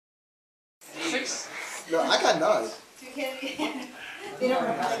6? No, I got 9. They don't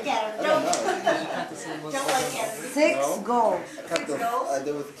like Canada. Don't like Canada. 6 gold.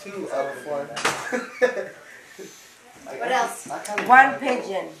 There was 2 out of 1. What else? 1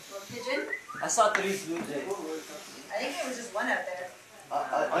 pigeon. One pigeon? I saw 3 blue jays. I think there was just one out there.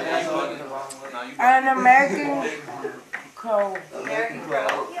 An American crow. American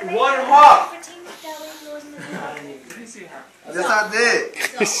crow. 1 hawk. Yes, I did.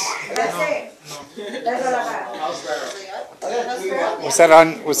 That's it. That's all I got. Was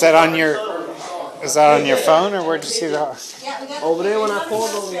that on your phone, or where'd you see that? Yeah, we got Over there when I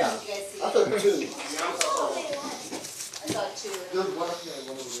pulled over here. I thought 2. I saw 2. There was 1 up here and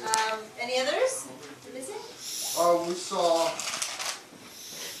 1 over there. Any others? Missing? We saw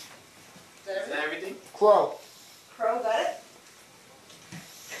Is that everything? Crow. Crow, got it?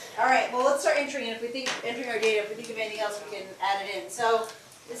 Alright, well let's start entering it. Entering our data, if we think of anything else we can add it in. So,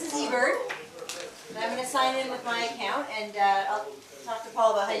 this is eBird. And I'm going to sign in with my account and I'll talk to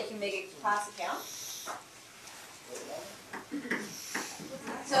Paul about how you can make a class account.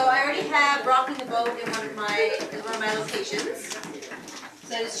 So I already have Rocking the Boat in one of my locations.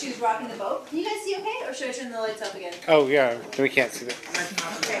 So I just choose Rocking the Boat. Can you guys see okay? Or should I turn the lights up again? Oh yeah, we can't see that.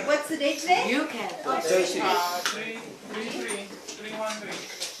 Okay, what's the date today? You can. 313.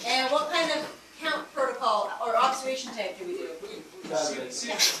 And what kind of count protocol or observation type do we do?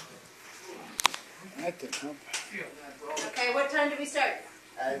 That didn't help. Okay, what time do we start?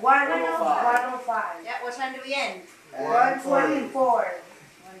 105. Yeah, what time do we end? 124.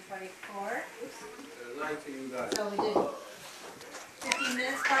 124. So we did 15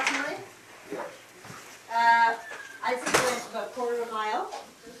 minutes approximately? I think we went about a quarter of a mile,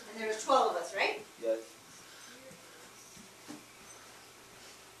 and there was 12 of us, right? Yes.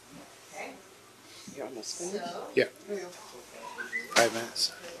 Okay. You almost So, finished? Yeah. 5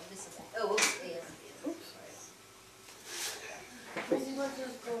 minutes. oh, whoops, yes.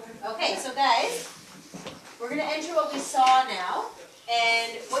 Okay, so guys, we're going to enter what we saw now,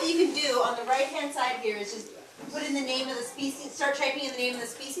 and what you can do on the right-hand side here is just put in the name of the species, start typing in the name of the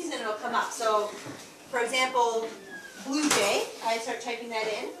species, and it'll come up. So, for example, blue jay, I start typing that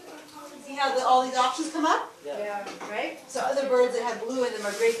in. See how all these options come up? Yeah. Right? So other birds that have blue in them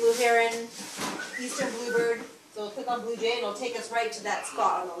are great blue heron, eastern bluebird. So we'll click on blue jay and it'll take us right to that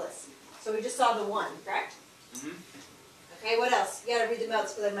spot on the list. So we just saw the one, correct? Mm-hmm. Okay, what else? You gotta read them out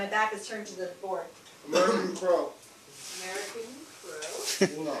so that my back is turned to the board. American Crow. American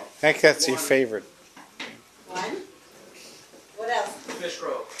crow. No. I think that's your favorite. One. What else? Fish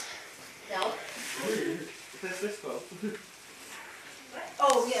crow. No. Fish crow.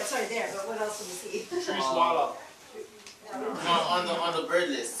 Oh yeah, sorry there, but what else did we see? Tree swallow. No. On the bird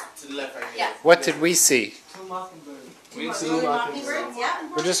list to the left right here. Yeah. What did we see? 2 mockingbirds. We see Two mockingbirds, yeah.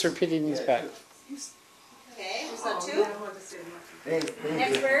 We're just repeating these back. Okay, we saw 2.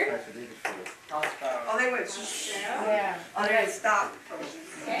 Next bird. Oh, they went. Yeah. Oh, they stopped.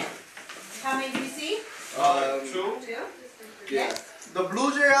 Okay. How many do you see? 2. 2. Yeah. Next. The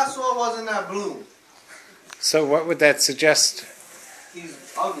blue jay I saw wasn't that blue. So what would that suggest? He's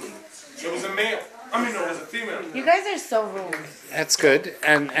ugly. It was a male. I mean, no, it was a female. You guys are so rude. That's good.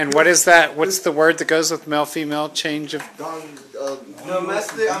 And what is that? What's the word that goes with male female change of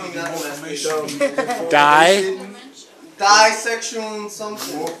Domestic, I mean not domestic. dye? Dissection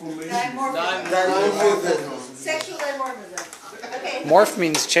something. Dimorphism. Sexual dimorphism. Okay. Morph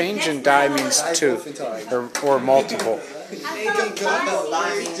means change and dye means two or multiple. Guys,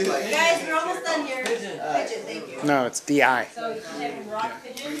 we're almost done here. Pigeon, thank you. No, it's DI. So you can have rock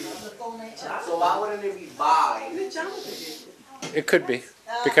pigeon, the full name. So why wouldn't it be bi? It could be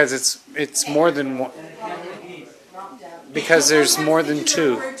because it's more than one. Because there's more than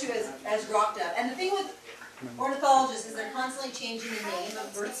two. Referred to as rock dove. And the thing with ornithologists is they're constantly changing the name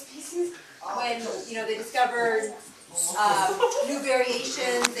of bird species when they discover new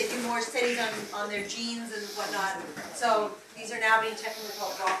variations. They do more studies on their genes and whatnot. So these are now being technically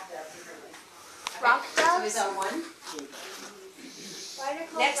called rock doves. Okay. Rock So we doves? saw one. Why are they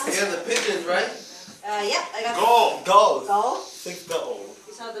called Next. rock Yeah, the pigeons, right? Yep, I got Gold. Gulls. gull. 6 gulls.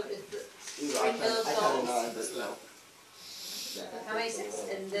 You saw the I ring-billed counted gulls. 9, but no. How many? 6?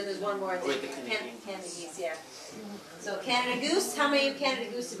 And then there's one more. I think. Canada geese, yeah. So Canada goose. How many Canada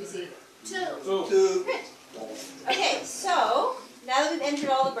goose did we see? 2. 2. Good. Okay, so now that we've entered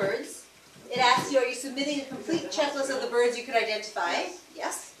all the birds, it asks you, are you submitting a complete checklist of the birds you could identify?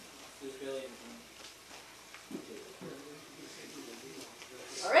 Yes.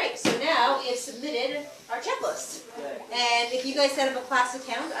 All right, so now we have submitted our checklist. And if you guys set up a class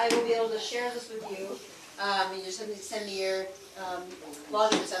account, I will be able to share this with you. You just have to send me your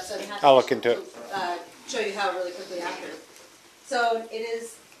logging and stuff, so I didn't have to. I'll look into it. Show you how really quickly after. So it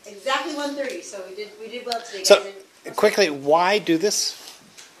is exactly 1:30, so we did well today, guys. So, quickly, why do this?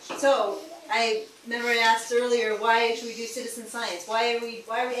 So I remember I asked earlier, why should we do citizen science? Why are we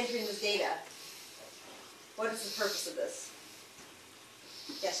entering this data? What is the purpose of this?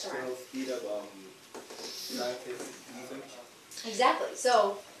 Yes, Sharon. Speed up scientific research. Exactly.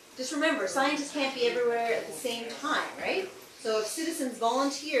 So just remember, scientists can't be everywhere at the same time, right? So if citizens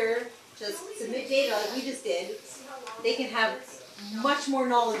volunteer to submit data like we just did, they can have much more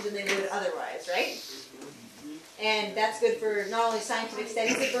knowledge than they would otherwise, right? And that's good for not only scientific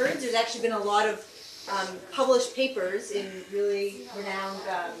studies of birds. There's actually been a lot of published papers in really renowned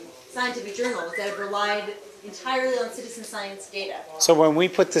scientific journals that have relied entirely on citizen science data. So when we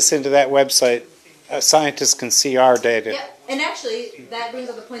put this into that website, scientists can see our data. Yeah, and actually that brings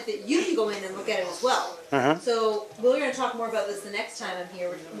up the point that you can go in and look at it as well. Uh-huh. So we're going to talk more about this the next time I'm here,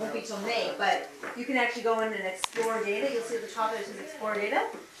 which won't be till May, but you can actually go in and explore data. You'll see at the top there it says explore data.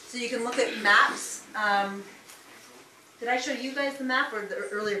 So you can look at maps. Did I show you guys the map or the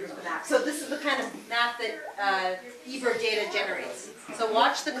earlier was the map? So this is the kind of map that eBird data generates. So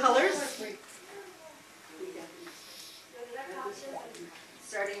watch the colors.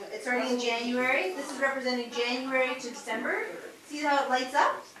 It's starting in January. This is representing January to December. See how it lights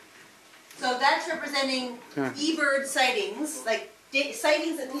up? So that's representing eBird sightings, like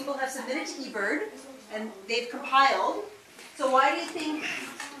sightings that people have submitted to eBird and they've compiled. So why do you think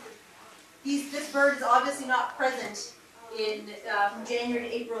this bird is obviously not present in from January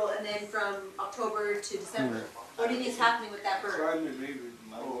to April and then from October to December? What do you think is happening with that bird?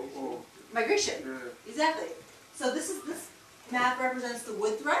 Migration. Exactly. So this map represents the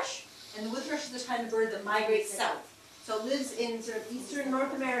wood thrush, and the wood thrush is the kind of bird that migrates south. So it lives in sort of eastern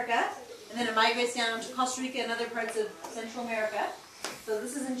North America, and then it migrates down to Costa Rica and other parts of Central America. So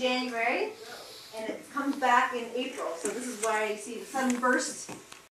this is in January, and it comes back in April. So this is why you see the sudden burst